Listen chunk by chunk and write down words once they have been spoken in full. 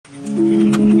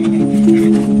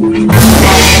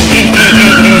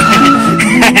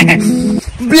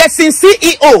blessing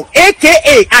CEO,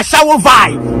 aka Ashawo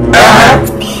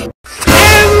Vibe.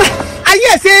 I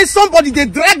hear say somebody they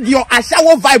drag your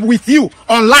Ashawo Vibe with you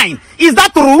online. Is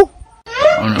that true?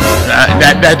 Oh no,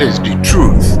 that is the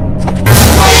truth.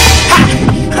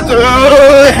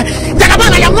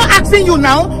 Jagaban, I am not asking you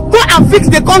now. Go and fix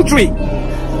the country.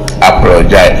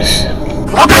 Apologize.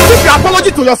 Okay, keep your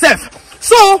apology to yourself.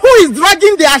 So, who is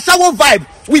dragging the Ashawo Vibe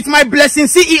with my blessing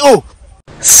CEO?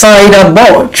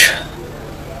 Saidaboj,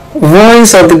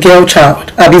 voice of the girl child,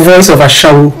 the voice of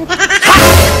Ashawo.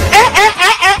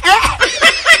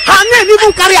 Her name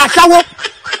even carry Ashawo.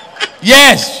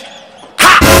 Yes.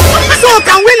 So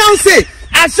can we now say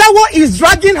Ashawo is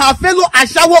dragging her fellow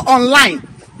Ashawo online?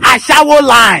 Ashawo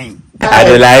line. I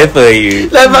don't lie for you.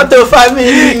 Never to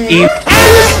family.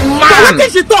 What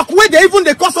did she talk? Where they even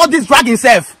they cause all this dragging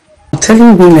self?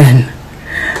 Telling women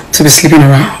to be sleeping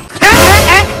around.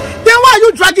 Then why are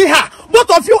you dragging her?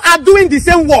 Both of you are doing the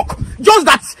same work. Just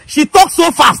that she talks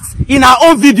so fast in her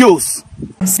own videos.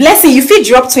 Blessing, you fit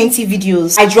drop 20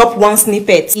 videos. I drop one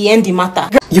snippet. He end the matter.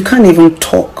 You can't even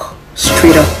talk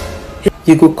straight up.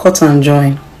 You go cut and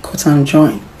join,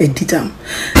 edit them.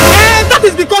 That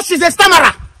is because she's a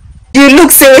stammerer. You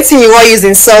look say wetin you wan use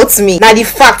insult me. Now the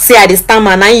fact say I dey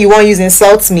stammer, now you wan use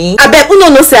insult me. I bet who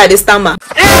no say I dey stammer.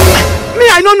 Me,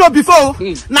 I don't know before.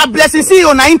 Now blessing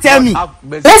CEO now tell me.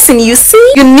 Blessing, you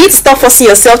see, you need stop forcing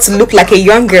yourself to look like a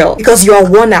young girl because you are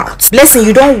worn out. Blessing,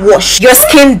 you don't wash. Your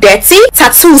skin dirty,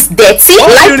 tattoos dirty,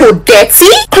 lipo dirty,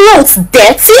 clothes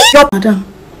dirty. Madam,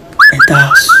 enter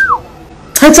house.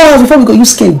 Enter house before we go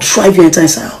use skin drive your entire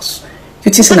house.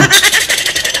 You think that?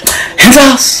 Enter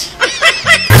house.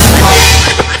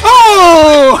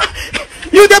 Oh,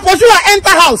 you the pursue her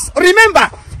enter house. Remember,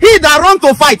 he that run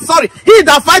to fight. Sorry, he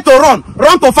that fight to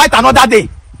run to fight another day.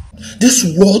 This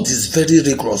world is very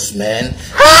rigorous, man.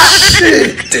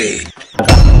 Shit.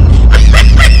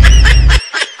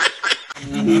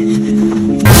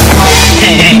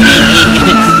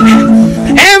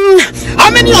 How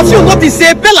many of you notice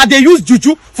say Bella they use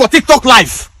juju for TikTok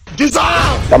live?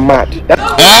 I'm mad.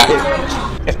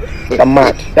 I'm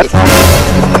mad.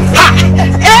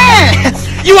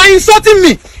 You are insulting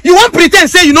me. You won't pretend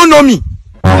say you don't know me.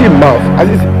 Mouth.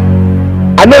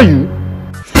 I know you.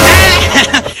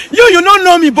 You don't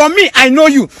know me, but me, I know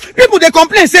you. People they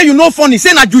complain say you know funny,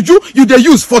 say na juju you they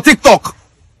use for TikTok.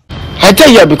 I tell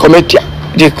you I be comedian.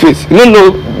 The quiz. You don't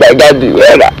know my daddy.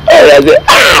 I say,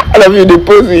 all of you they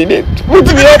pose in it. Put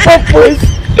me up on pose.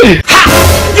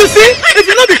 You see, if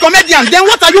you not be comedian, then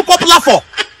what are you popular for?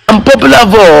 I'm popular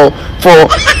for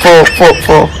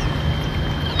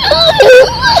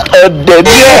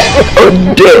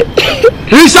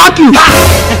Reset you.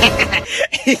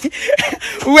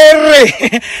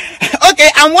 Okay,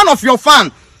 I'm one of your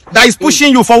fans that is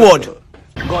pushing you forward.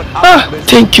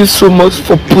 Thank you so much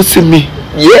for pushing me.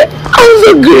 Yeah, I'm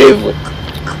so grateful.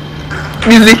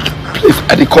 Music, please,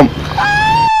 I dey come.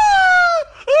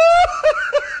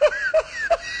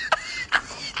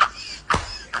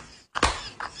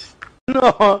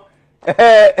 No.